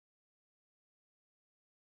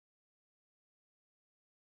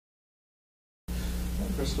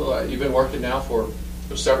Chrystal, you've been working now for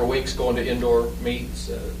several weeks, going to indoor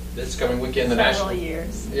meets. This coming weekend, the several national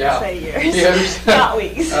years. Yeah, Say years, years. not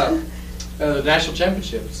weeks. The national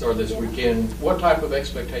championships are this weekend. What type of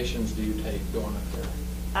expectations do you take going up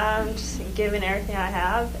there? Just giving everything I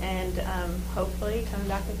have, and hopefully coming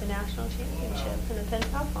back with the national championship in the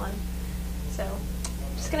pentathlon. So,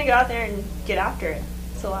 just gonna go out there and get after it.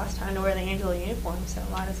 It's the last time to wear the Angela uniform, so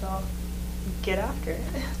might as well get after it.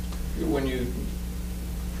 When you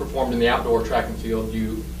performed in the outdoor track and field,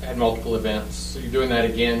 you had multiple events. So you're doing that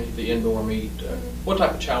again at the indoor meet. What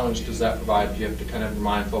type of challenge does that provide? Do you have to kind of have your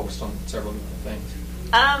mind focused on several different things?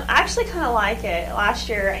 I actually kind of like it. Last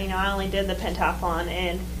year, I only did the pentathlon,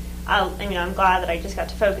 and I'm glad that I just got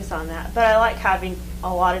to focus on that. But I like having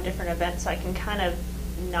a lot of different events, so I can kind of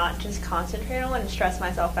not just concentrate on one and stress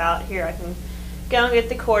myself out. Here, I can go and get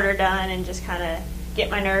the quarter done and just kind of get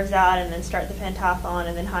my nerves out, and then start the pentathlon,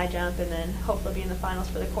 and then high jump, and then hopefully be in the finals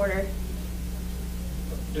for the quarter.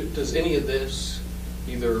 Does any of this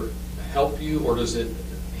either help you, or does it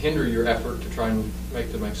hinder your effort to try and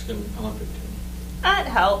make the Mexican Olympic team? It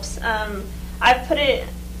helps. I've put it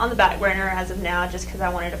on the back burner as of now, just because I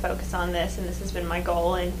wanted to focus on this, and this has been my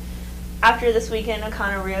goal. And after this weekend, I'll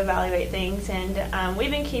kind of reevaluate things, and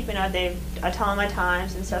we've been keeping up. I tell them my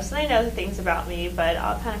times and stuff, so they know the things about me, but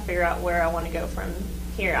I'll kind of figure out where I want to go from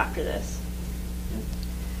here after this.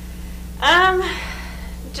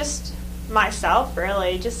 Just myself,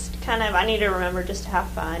 really. Just kind of, I need to remember just to have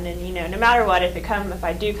fun, and no matter what, if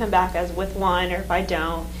I do come back as with one, or if I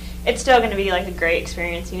don't, it's still going to be like a great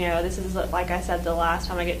experience. This is, like I said, the last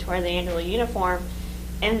time I get to wear the Angela uniform,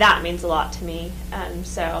 and that means a lot to me.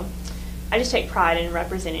 So I just take pride in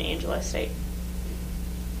representing Angela State.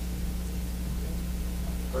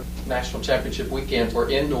 National championship weekend for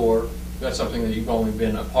indoor, that's something that you've only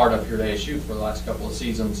been a part of here at ASU for the last couple of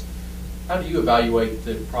seasons. How do you evaluate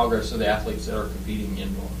the progress of the athletes that are competing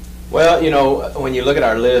indoor? Well, when you look at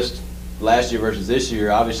our list last year versus this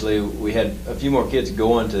year, obviously we had a few more kids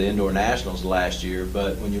going to the indoor nationals last year,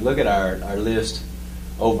 but when you look at our list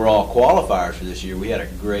overall qualifiers for this year, we had a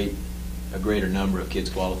greater number of kids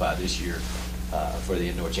qualified this year for the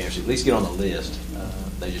indoor championship, at least get on the list.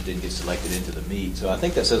 They just didn't get selected into the meet. So I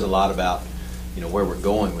think that says a lot about where we're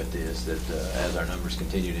going with this, that as our numbers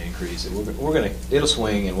continue to increase, that it'll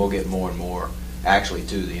swing, and we'll get more and more actually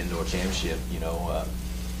to the indoor championship.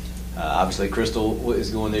 Obviously Chrystal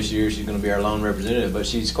is going this year. She's going to be our lone representative, but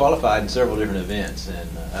she's qualified in several different events, and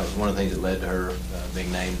that was one of the things that led to her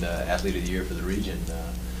being named Athlete of the Year for the region.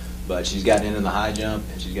 But she's gotten in the high jump,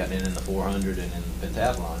 and she's gotten in the 400 and in the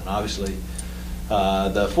pentathlon. And obviously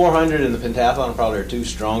the 400 and the pentathlon are probably her two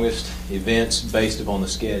strongest events based upon the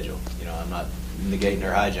schedule. I'm not negating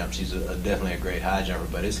her high jump. She's definitely a great high jumper,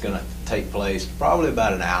 but it's going to take place probably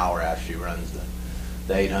about an hour after she runs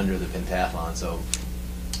the 800 of the pentathlon. So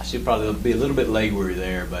she'll probably be a little bit leg weary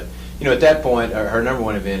there. But, at that point, her number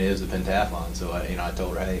one event is the pentathlon. So, I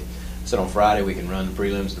told her, hey, I said on Friday we can run the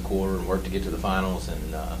prelims, the quarter, and work to get to the finals,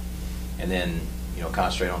 and then,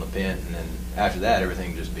 concentrate on the pent. And then after that,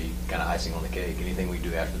 everything just be kind of icing on the cake. Anything we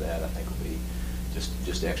do after that, I think, will be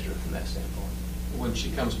just extra from that standpoint. When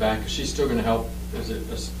she comes back, is she still going to help as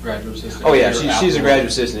a graduate assistant? Oh yeah, she's a graduate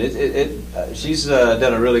assistant. She's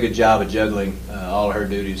done a really good job of juggling all of her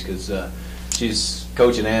duties, because she's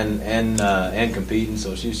coaching and competing.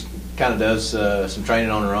 So she's kind of does some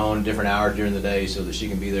training on her own, different hours during the day, so that she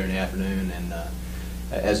can be there in the afternoon. And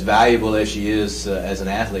as valuable as she is as an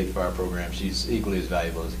athlete for our program, she's equally as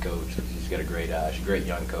valuable as a coach. She's got a great eye. She's a great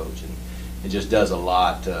young coach, and just does a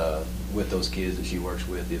lot with those kids that she works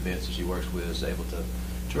with, the events that she works with, is able to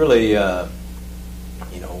really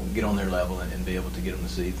get on their level and be able to get them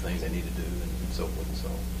to see the things they need to do, and so forth and so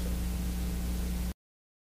on. So.